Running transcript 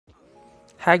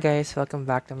Hi guys, welcome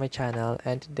back to my channel,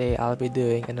 and today I'll be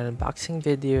doing an unboxing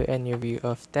video and review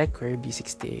of Tecware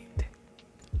B68.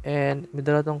 And may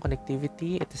dala tong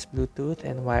connectivity, it is Bluetooth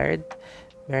and wired.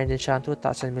 Meron din siyang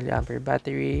 2000 mAh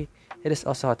battery. It is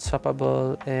also hot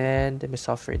swappable and may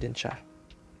software din siya.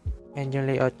 And yung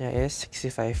layout niya is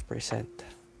 65%.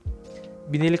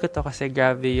 Binili ko to kasi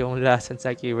grabe yung lasan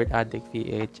sa Keyboard Addict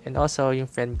PH. And also yung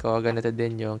friend ko, ganito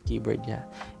din yung keyboard niya.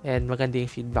 And maganda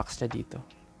yung feedbacks niya dito.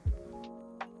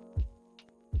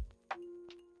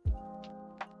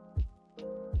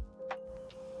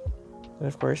 And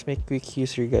of course, may quick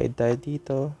user guide tayo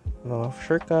dito, mga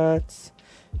shortcuts,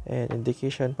 and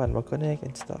indication paano mag-connect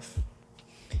and stuff.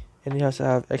 And we also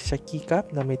have extra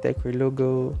keycap na may Tecware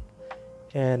logo,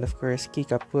 and of course,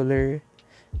 keycap puller,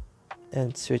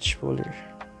 and switch puller.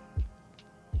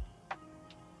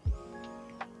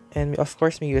 And of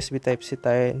course, may USB Type-C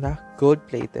tayo na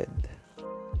gold-plated.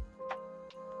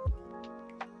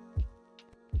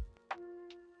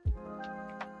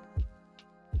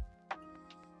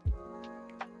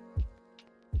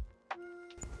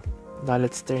 Now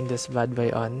let's turn this bad boy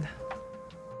on.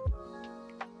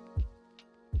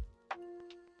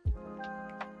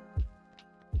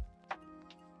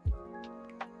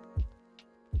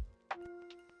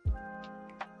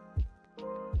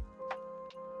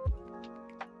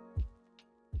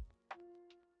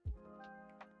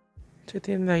 So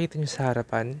ito yung nakikita nyo sa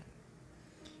harapan.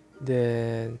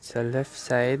 Then sa left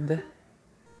side.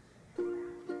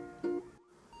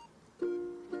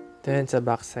 Then sa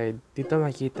back side, dito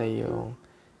makikita yung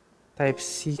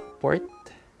Type-C port.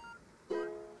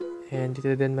 And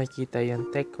dito din makikita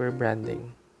yung Tecware branding.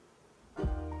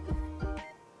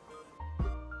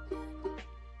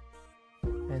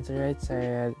 And sa right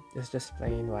side is just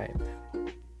plain white.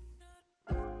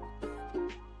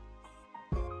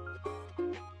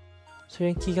 So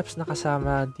yung keycaps na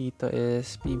kasama dito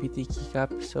is PBT keycap.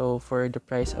 So for the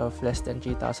price of less than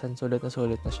 3,000,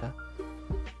 sulit na siya.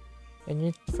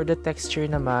 And for the texture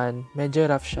naman, medyo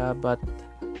rough siya but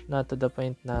not to the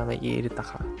point na may iirita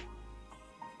ka.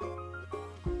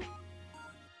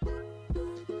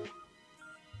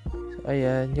 So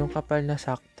ayan, yung kapal na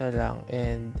sakto lang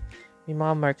and may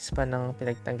mga marks pa ng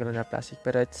pinagtanggalan na plastic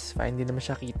pero it's fine, hindi naman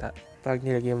siya kita pag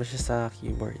nilagay mo siya sa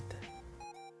keyboard.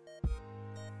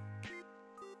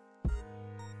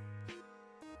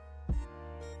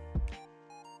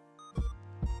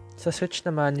 Sa switch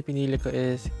naman, yung pinili ko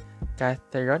is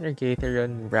Catheron or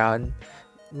Gateron Brown.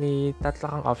 May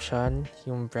tatlo kang option,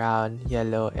 yung brown,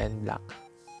 yellow, and black.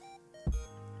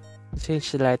 To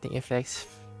change the lighting effects,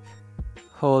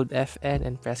 hold FN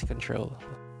and press Control.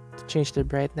 To change the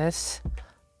brightness,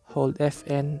 hold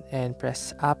FN and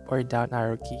press up or down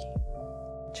arrow key.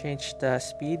 To change the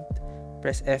speed,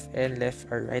 press FN left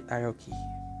or right arrow key.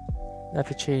 Now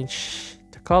to change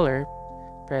the color,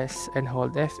 press and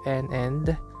hold FN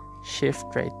and shift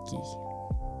right key.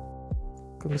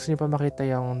 Kung gusto niyo pa makita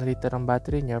yung nalitarang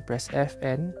battery niyo, press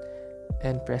FN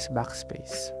and press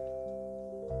backspace.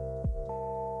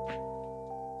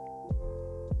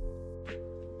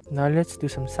 Now let's do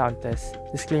some sound test.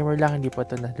 Disclaimer lang, hindi po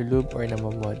ito nalulub or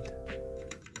namomod.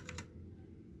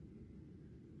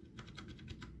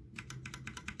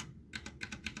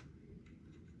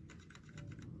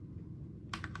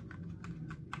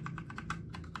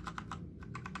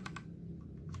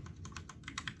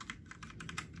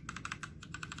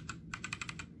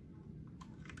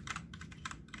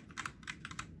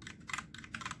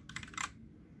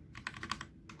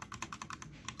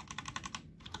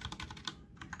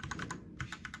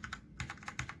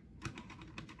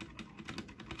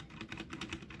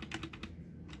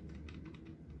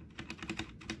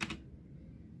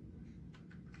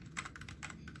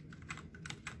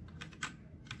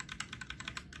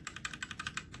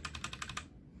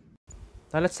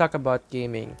 Now let's talk about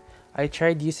gaming. I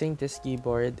tried using this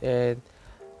keyboard and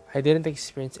I didn't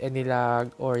experience any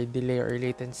lag or delay or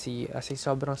latency as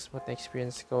sobrang smooth na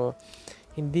experience ko.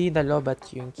 Hindi nalobat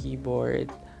yung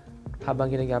keyboard habang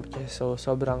ginagamit niya, so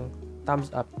sobrang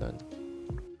thumbs up nun.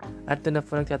 At doon na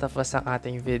po nagtatapos ang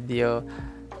ating video.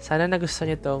 Sana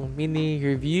nagustuhan niyo tong mini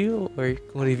review or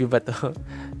kung review ba to.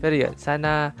 Pero yun,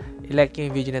 sana i-like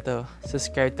yung video na to,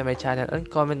 subscribe to my channel, and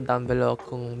comment down below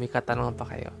kung may katanungan pa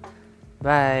kayo.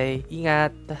 Bye!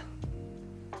 Ingat!